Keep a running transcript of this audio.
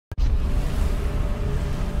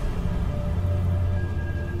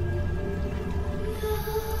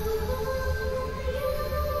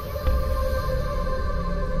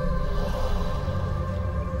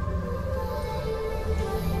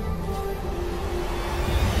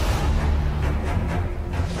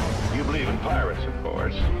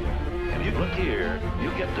universe. If you look here, you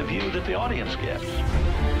get the view that the audience gets.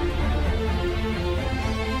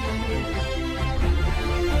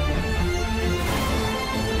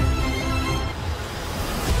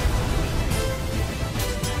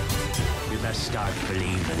 You best start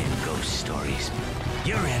believing in ghost stories.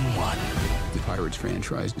 You're in one. The Pirates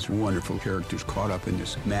franchise is wonderful characters caught up in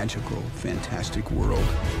this magical, fantastic world.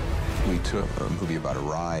 We took a movie about a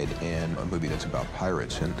ride and a movie that's about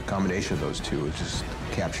pirates, and the combination of those two just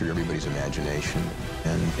captured everybody's imagination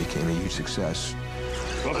and became a huge success.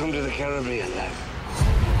 Welcome to the Caribbean, then.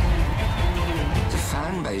 The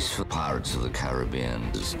fan base for Pirates of the Caribbean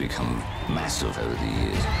has become massive over the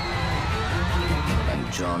years.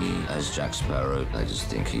 And Johnny, as Jack Sparrow, I just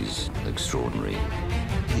think he's extraordinary.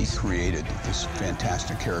 He created this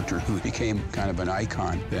fantastic character who became kind of an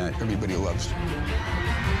icon that everybody loves. So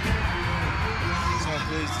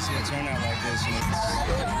pleased to see it turn out like this.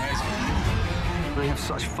 I have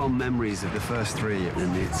such fond memories of the first three,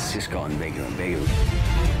 and it's just gotten bigger and bigger.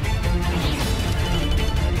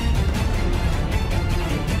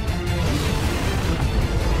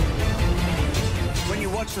 When you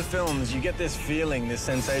watch the films, you get this feeling, this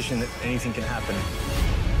sensation that anything can happen.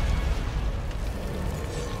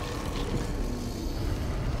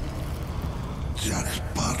 Jack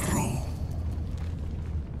Sparrow.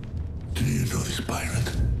 Do you know this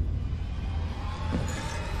pirate?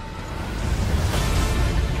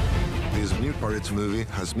 This new Pirates movie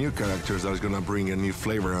has new characters that are going to bring a new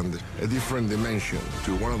flavor and a different dimension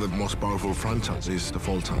to one of the most powerful franchises of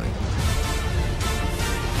all time.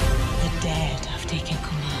 The dead have taken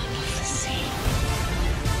command of the sea.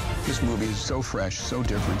 This movie is so fresh, so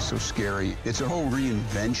different, so scary. It's a whole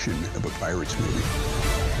reinvention of a Pirates movie.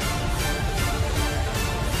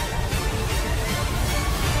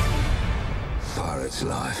 Pirates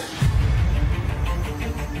life.